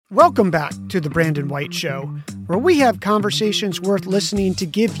Welcome back to The Brandon White Show, where we have conversations worth listening to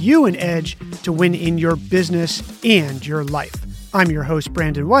give you an edge to win in your business and your life. I'm your host,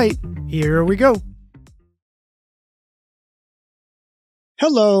 Brandon White. Here we go.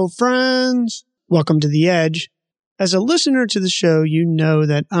 Hello, friends. Welcome to The Edge. As a listener to the show, you know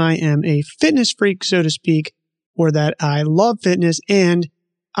that I am a fitness freak, so to speak, or that I love fitness, and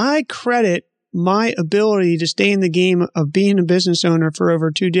I credit my ability to stay in the game of being a business owner for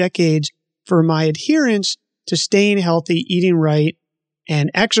over 2 decades for my adherence to staying healthy, eating right, and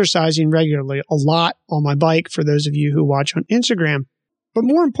exercising regularly, a lot on my bike for those of you who watch on Instagram. But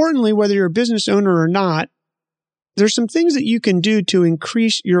more importantly, whether you're a business owner or not, there's some things that you can do to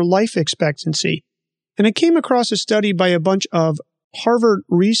increase your life expectancy. And I came across a study by a bunch of Harvard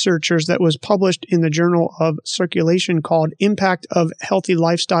researchers that was published in the Journal of Circulation called Impact of Healthy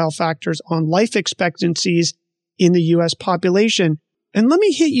Lifestyle Factors on Life Expectancies in the U.S. Population. And let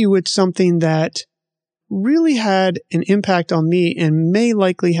me hit you with something that really had an impact on me and may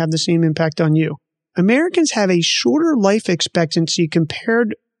likely have the same impact on you. Americans have a shorter life expectancy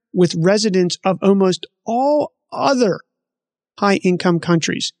compared with residents of almost all other high-income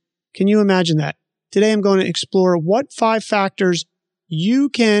countries. Can you imagine that? Today, I'm going to explore what 5 factors you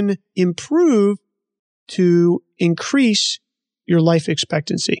can improve to increase your life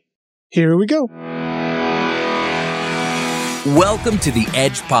expectancy. Here we go. Welcome to The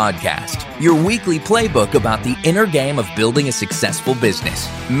Edge Podcast, your weekly playbook about the inner game of building a successful business,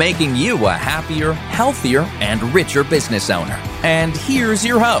 making you a happier, healthier, and richer business owner. And here's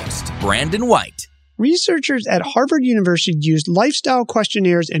your host, Brandon White. Researchers at Harvard University used lifestyle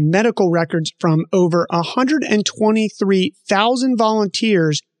questionnaires and medical records from over 123,000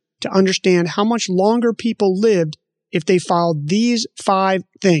 volunteers to understand how much longer people lived if they followed these 5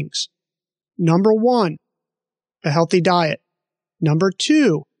 things. Number 1, a healthy diet. Number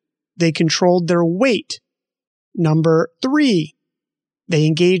 2, they controlled their weight. Number 3, they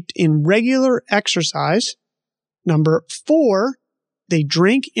engaged in regular exercise. Number 4, they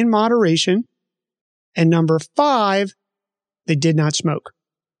drank in moderation. And number 5, they did not smoke.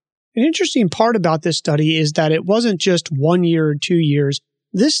 An interesting part about this study is that it wasn't just 1 year or 2 years.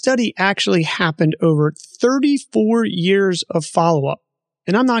 This study actually happened over 34 years of follow-up.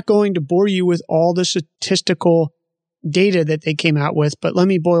 And I'm not going to bore you with all the statistical data that they came out with, but let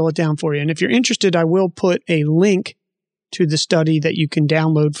me boil it down for you. And if you're interested, I will put a link to the study that you can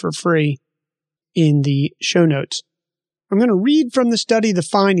download for free in the show notes. I'm going to read from the study the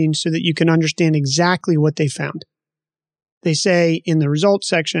findings so that you can understand exactly what they found. They say in the results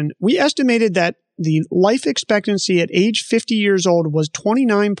section, we estimated that the life expectancy at age 50 years old was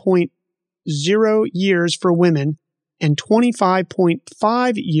 29.0 years for women and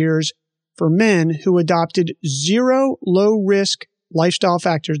 25.5 years for men who adopted 0 low-risk lifestyle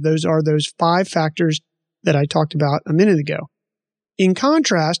factors. Those are those 5 factors that I talked about a minute ago. In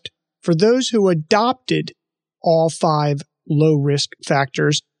contrast, for those who adopted all 5 low-risk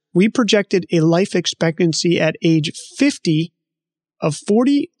factors, we projected a life expectancy at age 50 of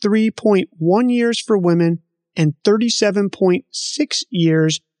 43.1 years for women and 37.6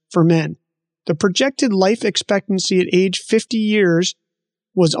 years for men. The projected life expectancy at age 50 years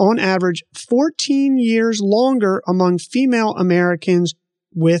was on average 14 years longer among female Americans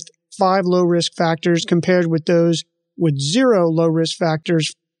with 5 low-risk factors compared with those with 0 low-risk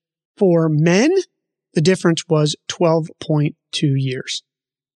factors. For men, the difference was 12.2 years.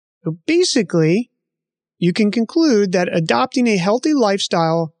 So basically, you can conclude that adopting a healthy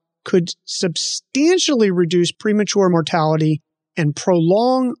lifestyle could substantially reduce premature mortality and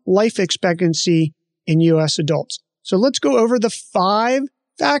prolong life expectancy in U.S. adults. So let's go over the 5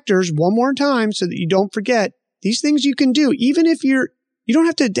 factors one more time so that you don't forget. These things you can do, even if you don't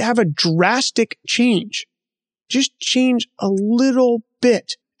have to have a drastic change. Just change a little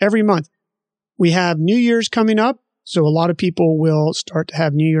bit every month. We have New Year's coming up, so a lot of people will start to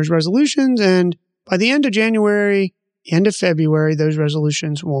have New Year's resolutions, and by the end of January, end of February, those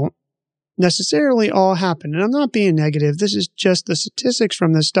resolutions won't necessarily all happen. And I'm not being negative. This is just the statistics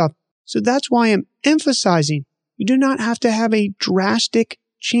from this stuff. So that's why I'm emphasizing you do not have to have a drastic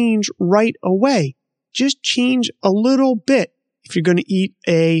change right away. Just change a little bit. If you're going to eat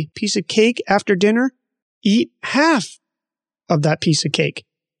a piece of cake after dinner, eat half of that piece of cake.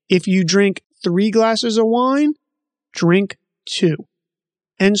 If you drink 3 glasses of wine, drink 2.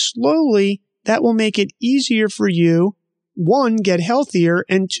 And slowly, that will make it easier for you, 1, get healthier,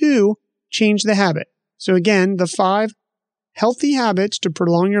 and 2, change the habit. So again, the 5 healthy habits to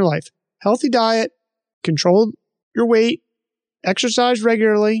prolong your life. Healthy diet, control your weight, exercise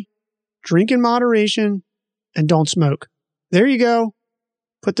regularly, drink in moderation, and don't smoke. There you go.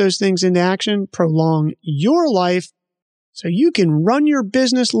 put those things into action, prolong your life so you can run your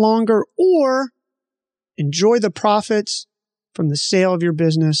business longer or enjoy the profits from the sale of your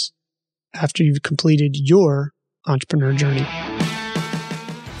business after you've completed your entrepreneur journey.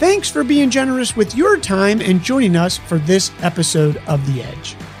 Thanks for being generous with your time and joining us for this episode of The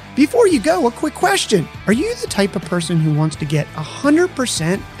Edge. Before you go, a quick question. Are you the type of person who wants to get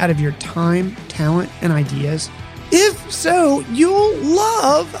 100% out of your time, talent, and ideas? If so, you'll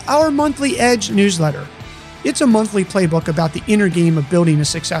love our monthly Edge newsletter. It's a monthly playbook about the inner game of building a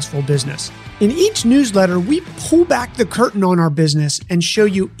successful business. In each newsletter, we pull back the curtain on our business and show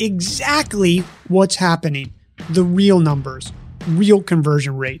you exactly what's happening, the real numbers, real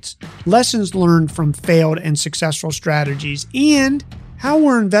conversion rates, lessons learned from failed and successful strategies, and how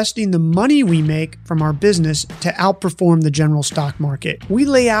we're investing the money we make from our business to outperform the general stock market. We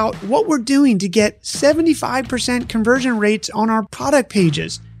lay out what we're doing to get 75% conversion rates on our product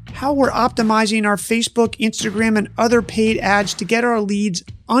pages, how we're optimizing our Facebook, Instagram, and other paid ads to get our leads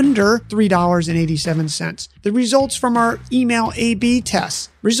under $3.87. The results from our email A/B tests.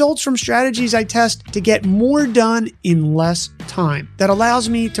 Results from strategies I test to get more done in less time. That allows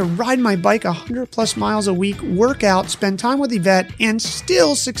me to ride my bike 100 plus miles a week, work out, spend time with Yvette, and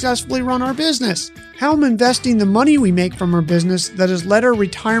still successfully run our business. How I'm investing the money we make from our business that has led our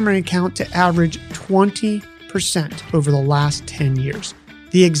retirement account to average 20% over the last 10 years.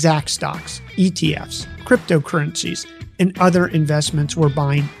 The exact stocks, ETFs, cryptocurrencies, and other investments we're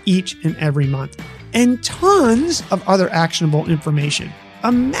buying each and every month, and tons of other actionable information.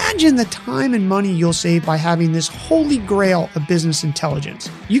 Imagine the time and money you'll save by having this holy grail of business intelligence.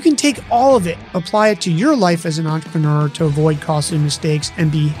 You can take all of it, apply it to your life as an entrepreneur to avoid costly mistakes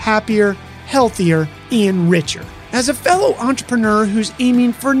and be happier, healthier, and richer. As a fellow entrepreneur who's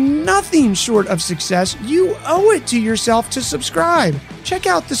aiming for nothing short of success, you owe it to yourself to subscribe. Check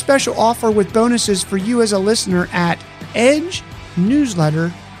out the special offer with bonuses for you as a listener at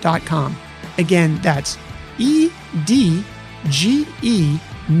edgenewsletter.com. Again, that's EDGE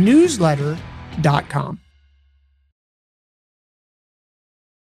newsletter.com.